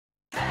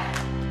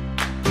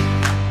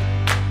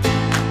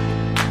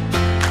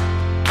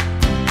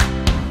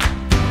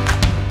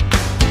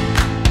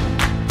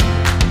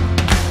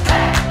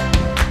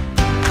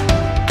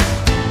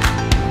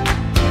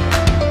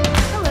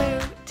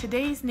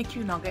Today's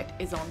NICU Nugget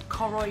is on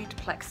choroid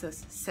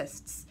plexus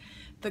cysts.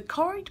 The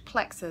choroid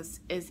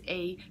plexus is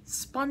a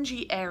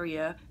spongy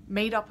area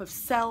made up of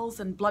cells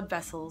and blood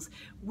vessels,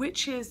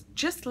 which is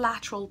just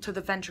lateral to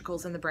the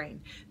ventricles in the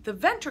brain. The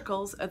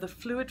ventricles are the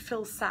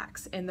fluid-filled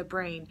sacs in the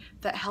brain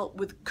that help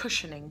with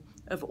cushioning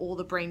of all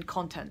the brain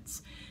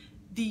contents.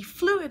 The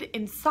fluid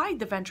inside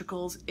the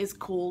ventricles is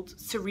called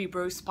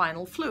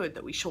cerebrospinal fluid,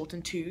 that we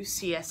shorten to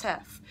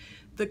CSF.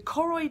 The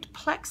choroid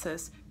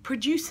plexus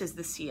produces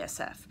the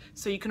CSF.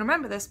 So you can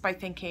remember this by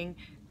thinking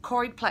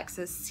choroid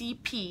plexus,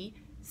 CP,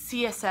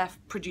 CSF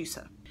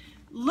producer.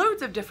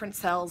 Loads of different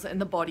cells in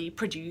the body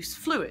produce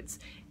fluids.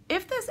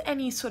 If there's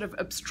any sort of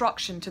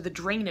obstruction to the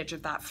drainage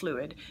of that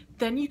fluid,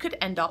 then you could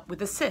end up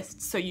with a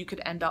cyst. So you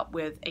could end up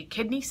with a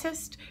kidney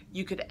cyst,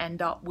 you could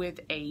end up with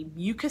a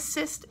mucus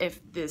cyst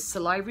if the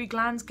salivary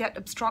glands get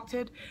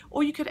obstructed,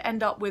 or you could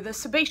end up with a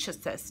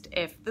sebaceous cyst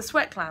if the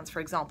sweat glands,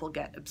 for example,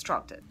 get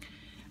obstructed.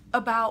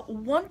 About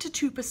 1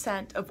 to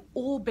 2% of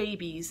all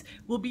babies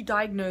will be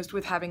diagnosed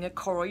with having a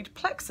choroid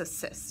plexus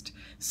cyst.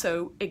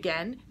 So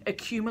again,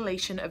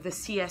 accumulation of the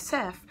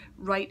CSF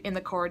right in the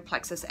choroid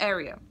plexus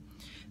area.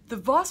 The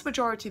vast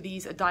majority of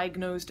these are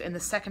diagnosed in the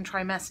second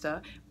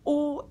trimester,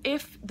 or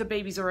if the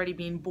baby's already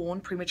been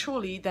born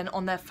prematurely, then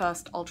on their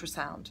first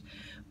ultrasound.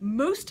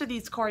 Most of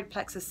these choroid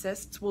plexus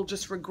cysts will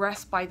just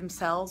regress by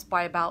themselves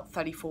by about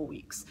 34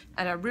 weeks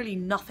and are really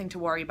nothing to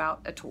worry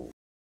about at all.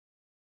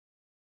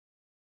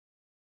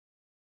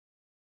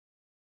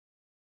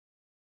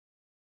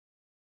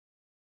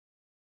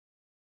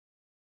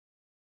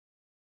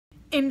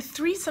 In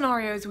 3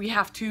 scenarios, we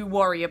have to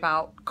worry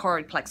about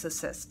choroid plexus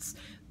cysts.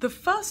 The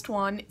first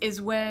one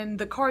is when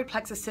the choroid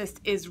plexus cyst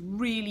is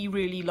really,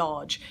 really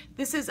large.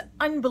 This is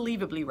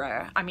unbelievably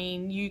rare. I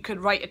mean, you could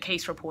write a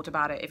case report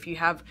about it if you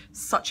have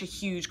such a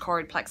huge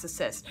choroid plexus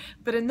cyst.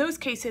 But in those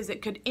cases,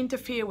 it could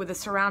interfere with the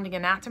surrounding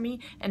anatomy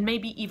and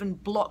maybe even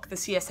block the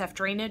CSF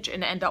drainage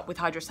and end up with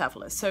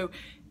hydrocephalus. So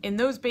in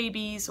those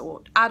babies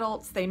or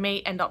adults, they may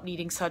end up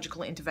needing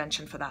surgical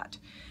intervention for that.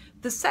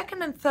 The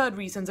second and third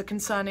reasons are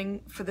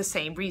concerning for the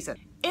same reason.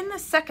 In the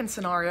second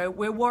scenario,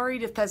 we're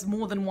worried if there's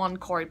more than one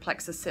choroid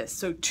plexus cyst,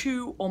 so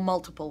 2 or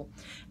multiple.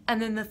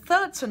 And in the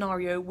third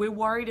scenario, we're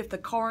worried if the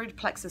choroid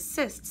plexus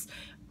cysts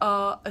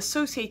are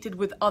associated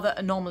with other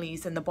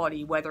anomalies in the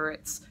body, whether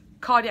it's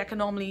cardiac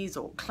anomalies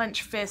or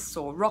clenched fists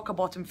or rocker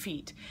bottom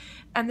feet.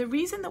 And the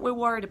reason that we're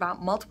worried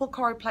about multiple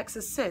choroid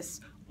plexus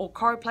cysts or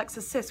choroid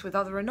plexus cysts with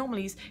other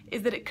anomalies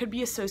is that it could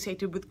be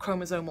associated with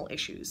chromosomal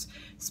issues,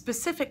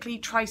 specifically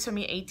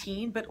trisomy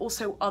 18, but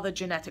also other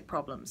genetic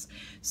problems.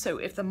 So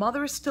if the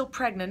mother is still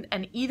pregnant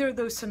and either of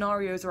those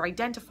scenarios are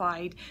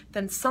identified,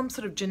 then some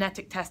sort of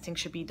genetic testing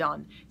should be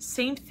done.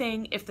 Same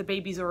thing if the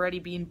baby's already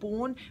been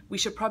born, we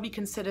should probably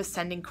consider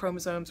sending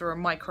chromosomes or a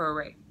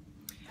microarray.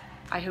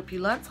 I hope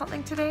you learned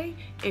something today.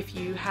 If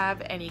you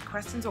have any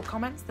questions or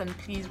comments, then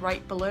please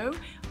write below.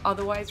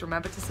 Otherwise,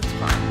 remember to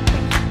subscribe.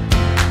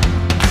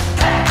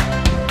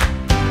 Thank you.